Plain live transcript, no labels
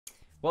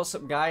What's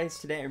up guys,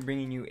 today I'm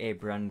bringing you a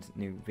brand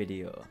new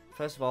video.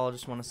 First of all, I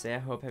just want to say I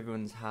hope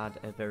everyone's had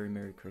a very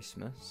Merry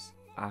Christmas.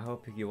 I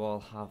hope you all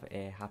have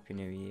a Happy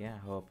New Year.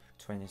 I hope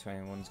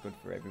 2021's good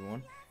for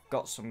everyone.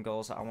 Got some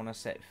goals that I want to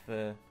set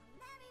for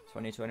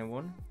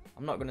 2021.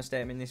 I'm not going to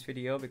state them in this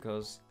video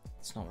because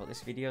it's not what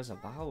this video is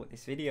about.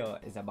 This video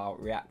is about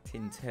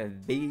reacting to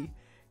V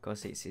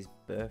because it's his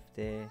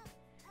birthday.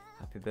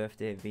 Happy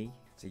birthday V.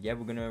 So yeah,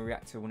 we're going to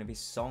react to one of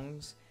his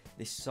songs.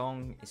 This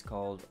song is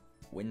called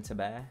Winter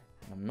Bear.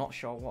 And I'm not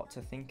sure what to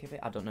think of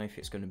it. I don't know if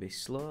it's going to be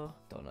slow.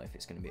 Don't know if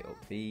it's going to be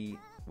upbeat.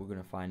 We're going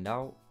to find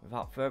out.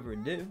 Without further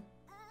ado,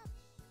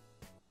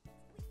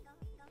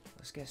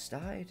 let's get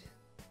started.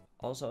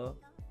 Also,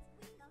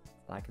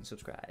 like and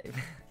subscribe.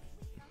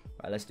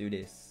 Right, let's do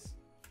this.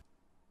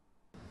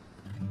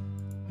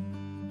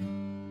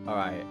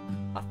 Alright,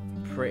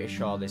 I'm pretty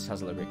sure this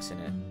has lyrics in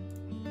it.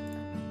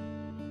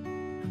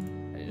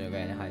 And it don't get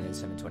any higher than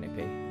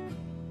 720p.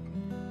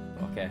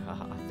 Okay,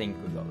 I think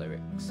we've got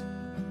lyrics.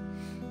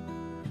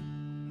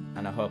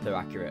 And I hope they're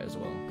accurate as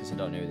well, because I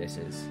don't know who this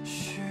is.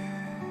 She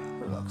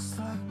looks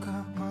like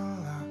a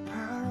bullet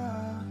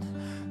parrot.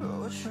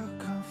 Wish you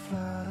can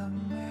flatter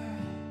me.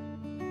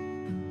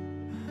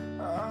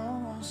 I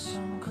want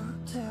some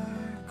good day,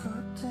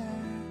 good day,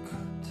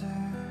 good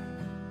day,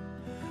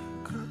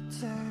 good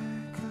day,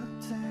 good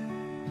day.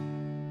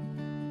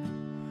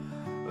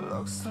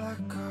 Looks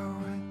like a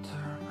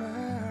winter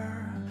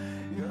bear.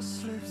 Your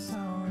sleeves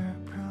so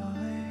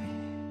April-y.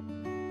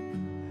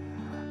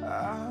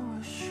 I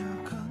wish you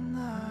could.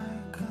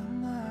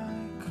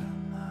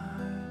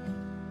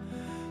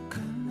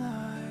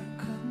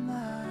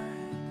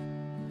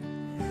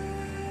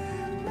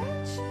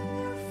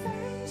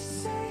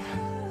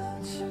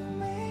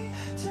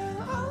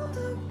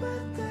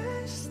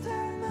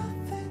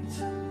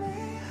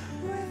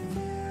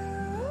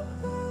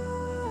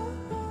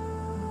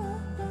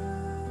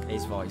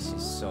 His voice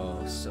is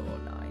so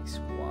nice.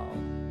 Wow.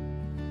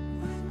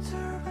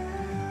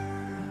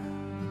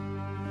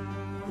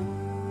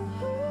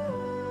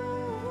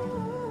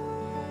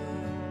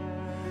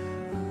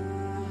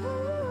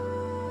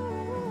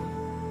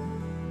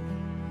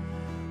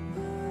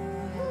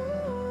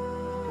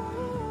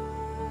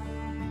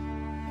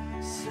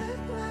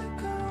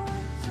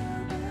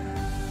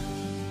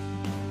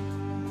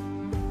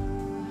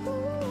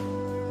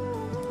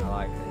 I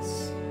like this.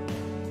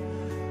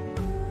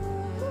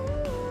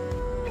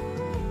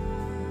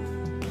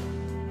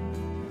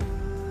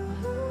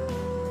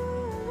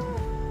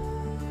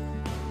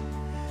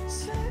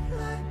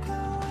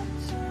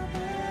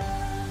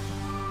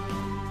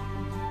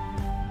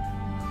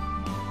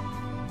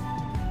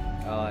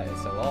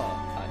 It's a lot,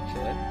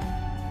 actually.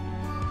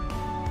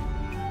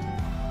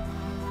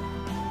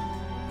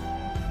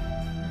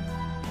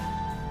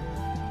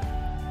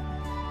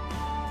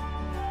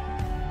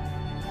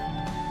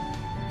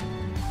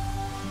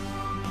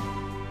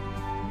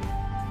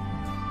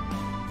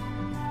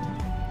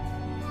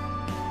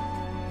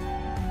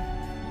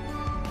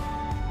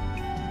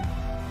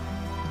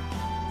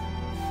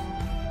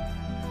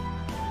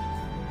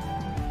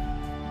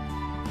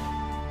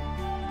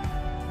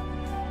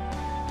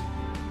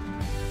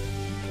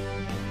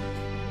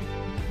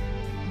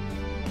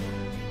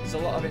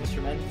 There's a lot of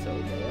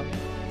instrumental though.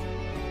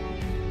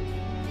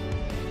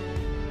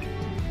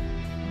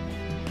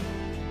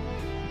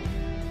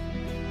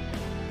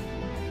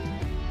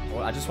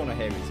 Well, I just want to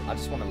hear his. I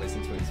just want to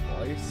listen to his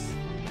voice.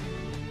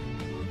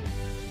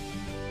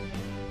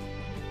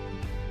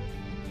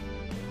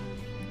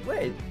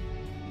 Wait,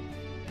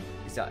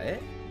 is that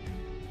it?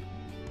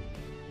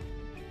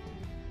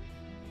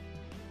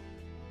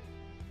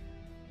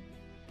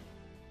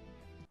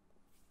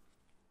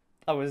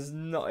 I was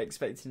not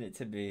expecting it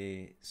to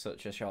be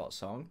such a short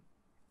song.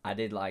 I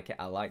did like it.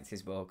 I liked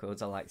his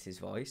vocals. I liked his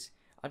voice.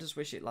 I just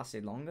wish it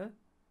lasted longer.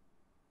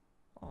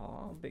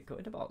 Oh, I'm a bit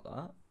gutted about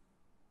that.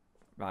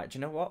 Right, do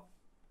you know what?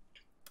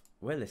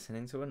 We're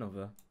listening to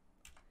another.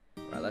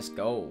 Right, let's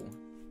go.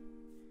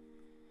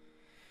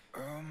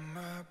 Oh,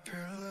 my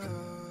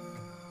pillow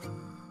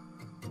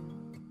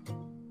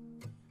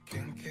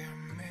can get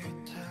me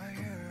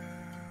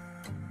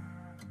tired.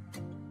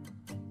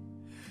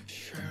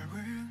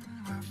 Sharing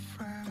my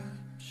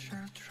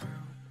friendship truth.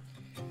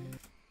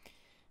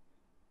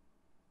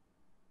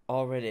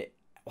 Already,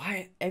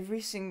 why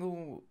every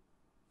single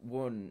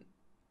one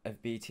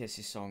of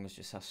BTS's songs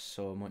just has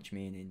so much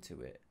meaning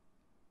to it,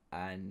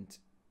 and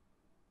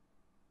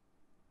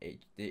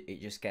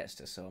it just gets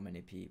to so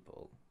many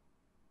people.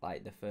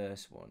 Like the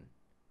first one,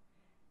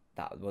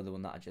 that was the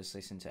one that I just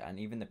listened to, and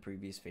even the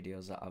previous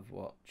videos that I've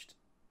watched,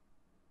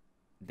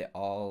 they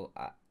all,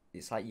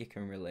 it's like you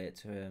can relate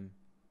to him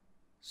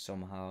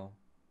somehow,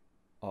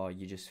 or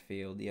you just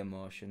feel the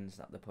emotions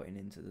that they're putting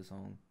into the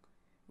song,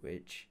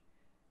 which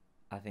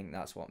I think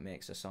that's what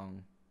makes a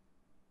song.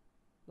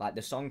 Like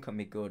the song can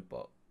be good,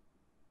 but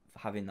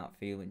having that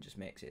feeling just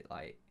makes it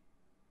like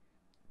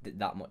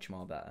that much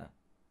more better.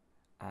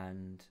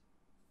 And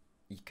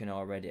you can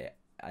already,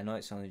 I know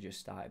it's only just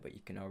started, but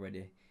you can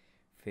already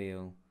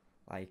feel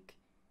like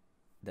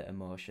the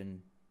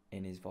emotion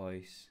in his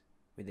voice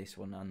with this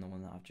one and the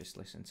one that I've just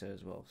listened to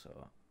as well.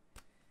 So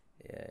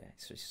yeah,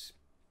 it's just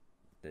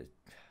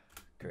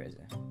crazy.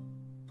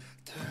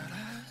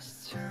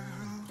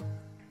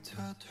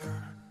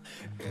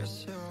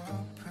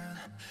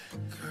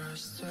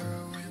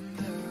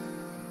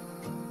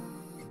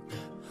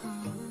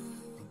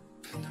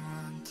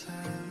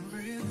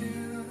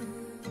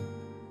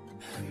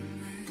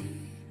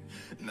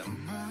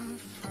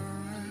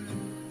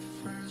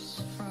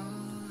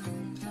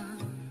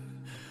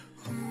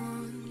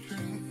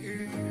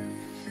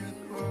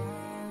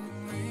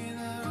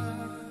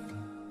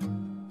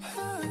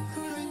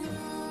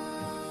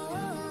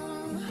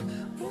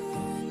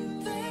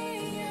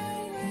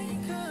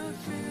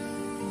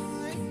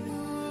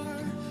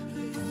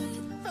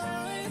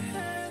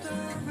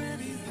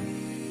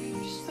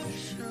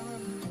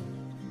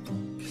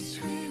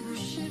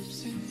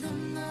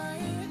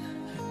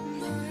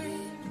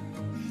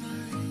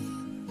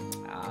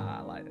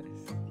 I like this.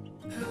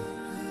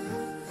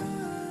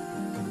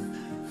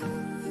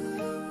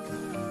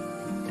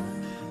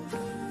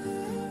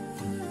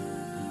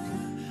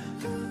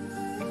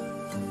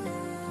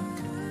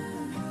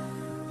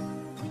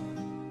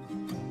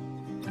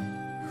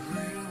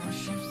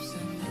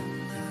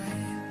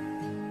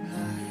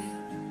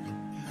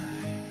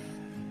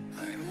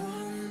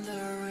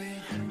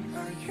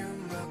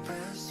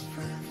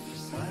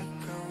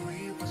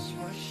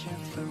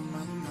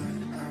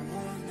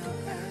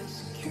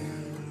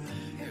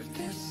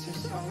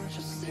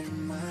 Just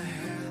in my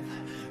head,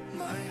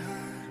 my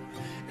heart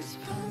is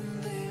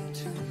pounding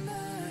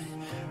tonight.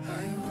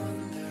 I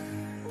wonder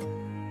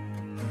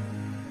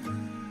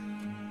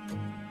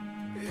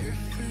if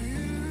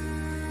you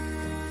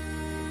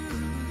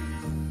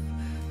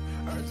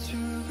are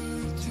too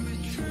good to be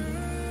true.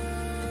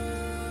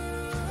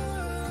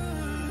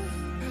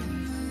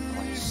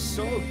 Oh,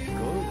 so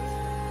good.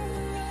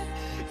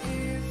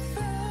 If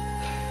I put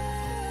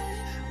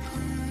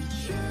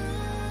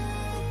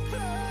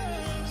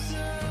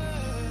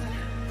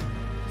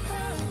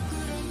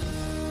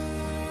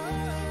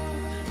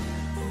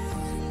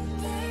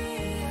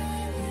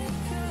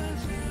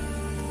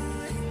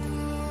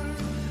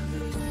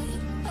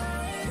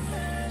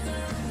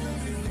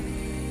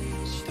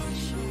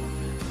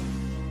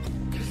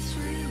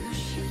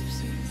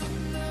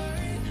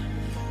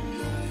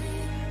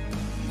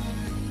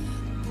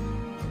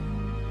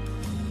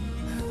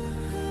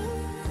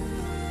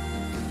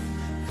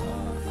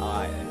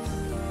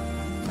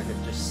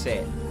you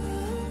sit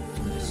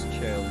and just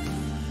chill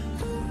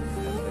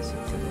and listen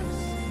to this.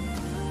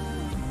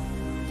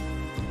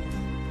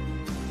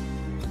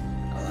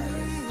 I like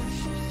this.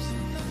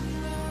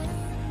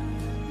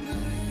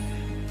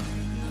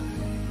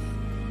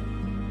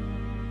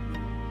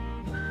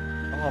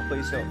 Oh,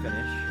 please don't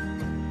finish.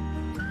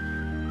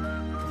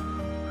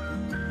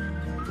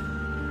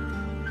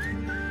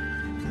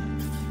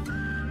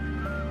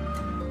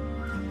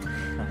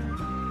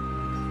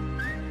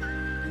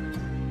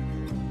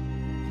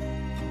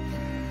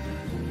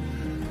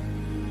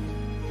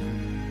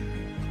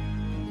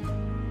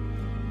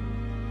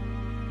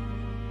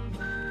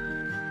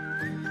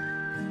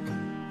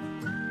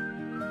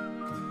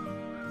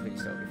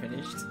 Please don't be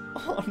finished.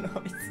 Oh no,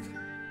 it's...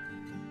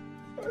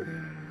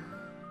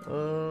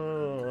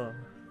 Oh.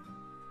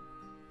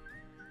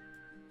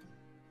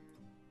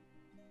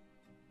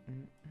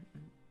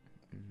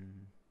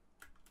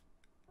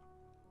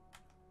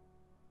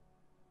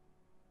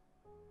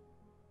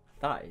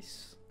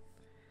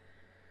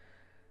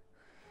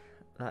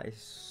 That is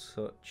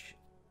such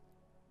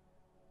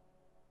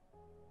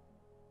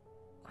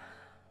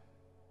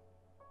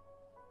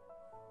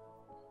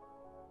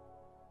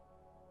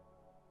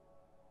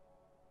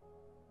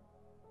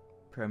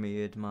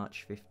premiered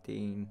March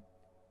 15,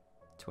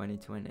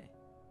 2020.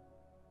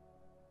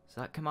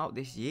 So that came out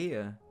this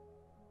year.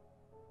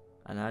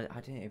 And I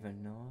didn't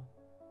even know.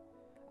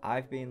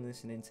 I've been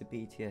listening to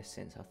BTS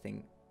since I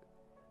think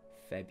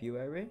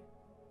February.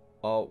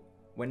 Or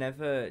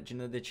whenever, do you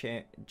know the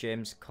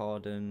James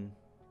Corden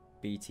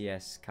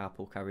BTS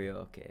Carpool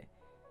Karaoke?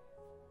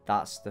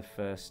 That's the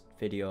first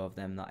video of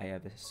them that I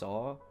ever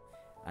saw.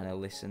 And I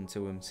listened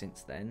to them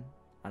since then.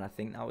 And I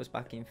think that was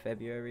back in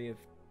February of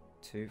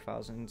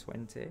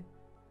 2020.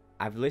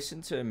 I've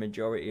listened to a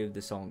majority of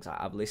the songs.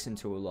 I've listened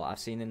to a lot. I've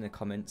seen in the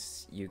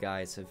comments you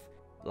guys have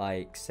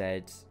like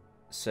said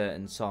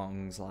certain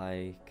songs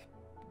like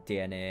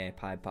DNA,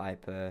 Pied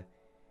Piper.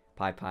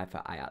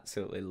 I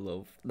absolutely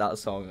love that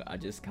song. I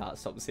just can't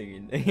stop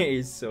singing. It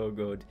is so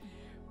good.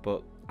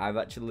 But I've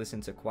actually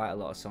listened to quite a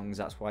lot of songs.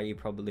 That's why you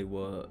probably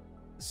won't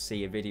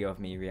see a video of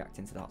me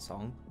reacting to that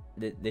song.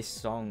 This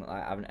song,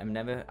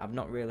 I've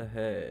not really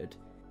heard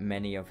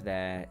many of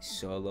their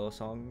solo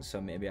songs, so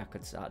maybe I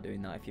could start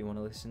doing that if you want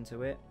to listen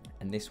to it.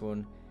 And this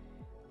one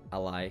I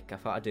like. I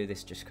thought I'd do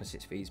this just because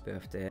it's V's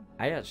birthday.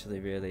 I actually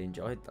really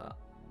enjoyed that.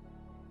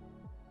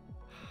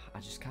 I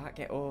just can't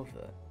get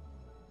over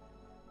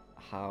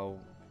how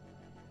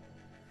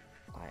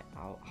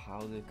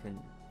they can,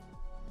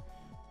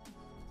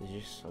 they're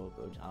just so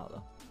good, aren't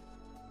they?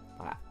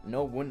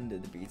 No wonder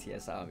the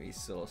BTS army is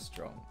so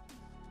strong.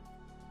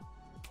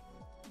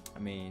 I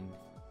mean,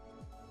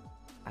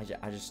 I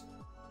just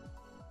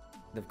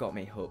they've got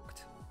me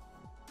hooked.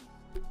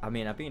 I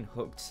mean, I've been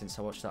hooked since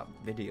I watched that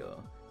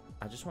video.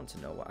 I just want to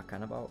know what I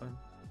can about them,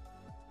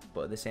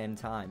 but at the same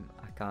time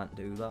I can't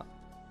do that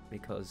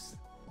because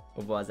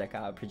otherwise I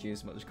can't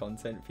produce much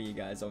content for you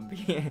guys on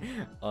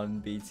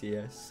on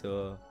BTS.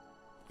 So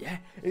yeah,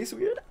 it's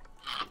weird.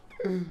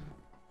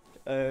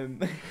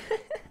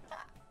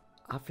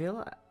 I feel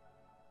like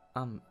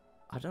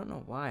I don't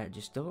know why, I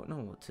just don't know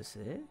what to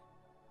say.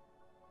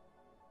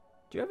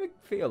 Do you ever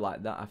feel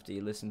like that after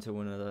you listen to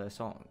one of their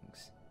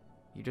songs?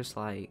 You're just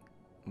like,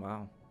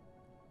 wow,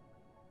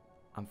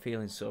 I'm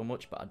feeling so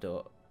much, but I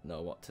don't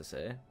know what to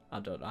say. I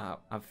don't know how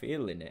I'm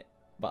feeling it,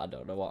 but I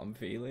don't know what I'm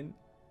feeling.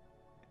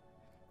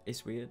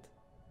 It's weird,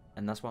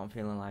 and that's what I'm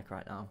feeling like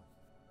right now.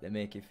 They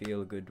make you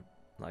feel good,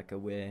 like a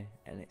way,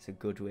 and it's a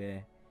good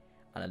way,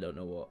 and I don't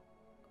know what.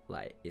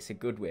 Like, it's a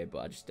good way, but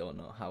I just don't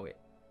know how it,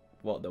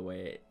 what the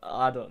way,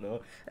 I don't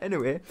know.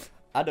 Anyway,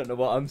 I don't know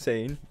what I'm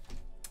saying.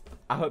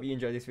 I hope you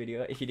enjoyed this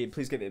video. If you did,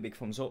 please give it a big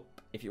thumbs up.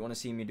 If you want to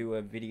see me do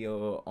a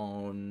video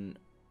on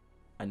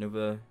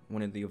another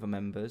one of the other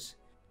members,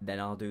 then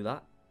I'll do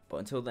that. But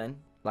until then,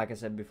 like I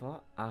said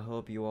before, I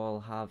hope you all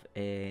have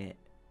a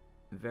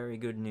very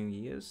good New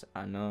Year's.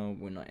 I know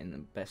we're not in the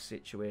best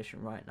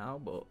situation right now,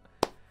 but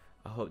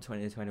I hope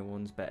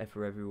 2021's better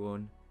for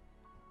everyone.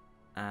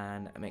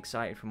 And I'm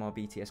excited for more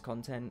BTS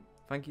content.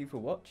 Thank you for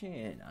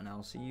watching, and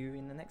I'll see you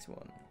in the next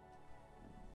one.